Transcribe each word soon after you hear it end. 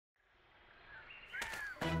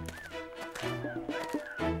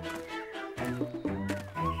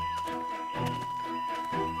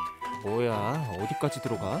뭐야, 어디까지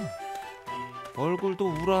들어가? 얼굴도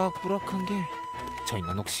우락부락한 게 저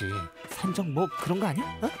인간 혹시 산적 뭐 그런 거 아니야?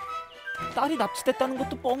 어? 딸이 납치됐다는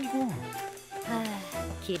것도 뻥이고.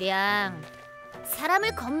 기량,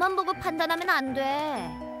 사람을 겉만 보고 판단하면 안 돼.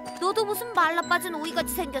 너도 무슨 말라빠진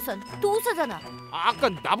오이같이 생겨선 도사잖아. 아까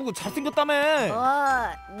나보고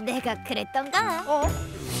잘생겼다며. 내가 그랬던가?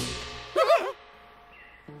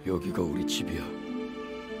 여기가 우리 집이야.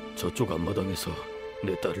 저쪽 앞마당에서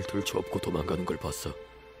내 딸을 들쳐업고 도망가는 걸 봤어.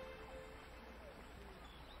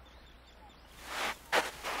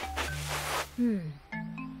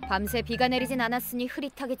 밤새 비가 내리진 않았으니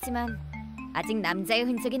흐릿하겠지만 아직 남자의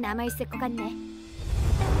흔적이 남아있을 것 같네.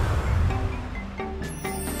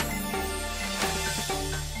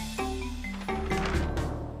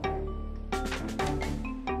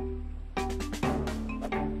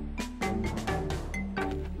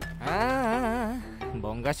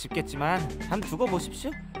 뭔가 싶겠지만 한번 두고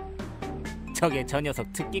보십시오. 저게 저 녀석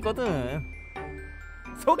특기거든.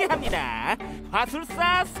 소개합니다.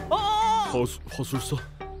 화술사 소. 화술사?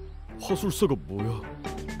 화술사가 뭐야?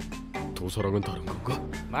 도사랑은 다른 건가?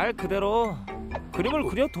 말 그대로 그림을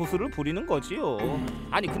그려 도수를 부리는 거지요.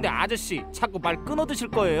 아니 근데 아저씨 자꾸 말 끊어 드실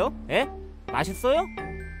거예요? 에? 맛있어요?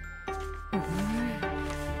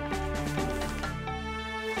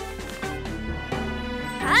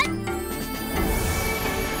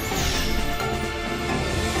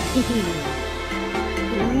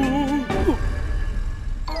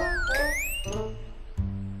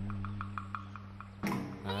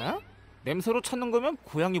 냄새로 찾는 거면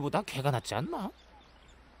고양이보다 개가 낫지 않나?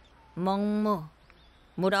 먹무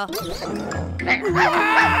물어.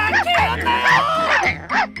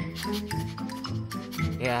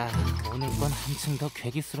 야, 오늘 건 한층 더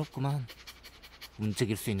괴기스럽구만.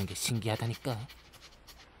 움직일 수 있는 게 신기하다니까.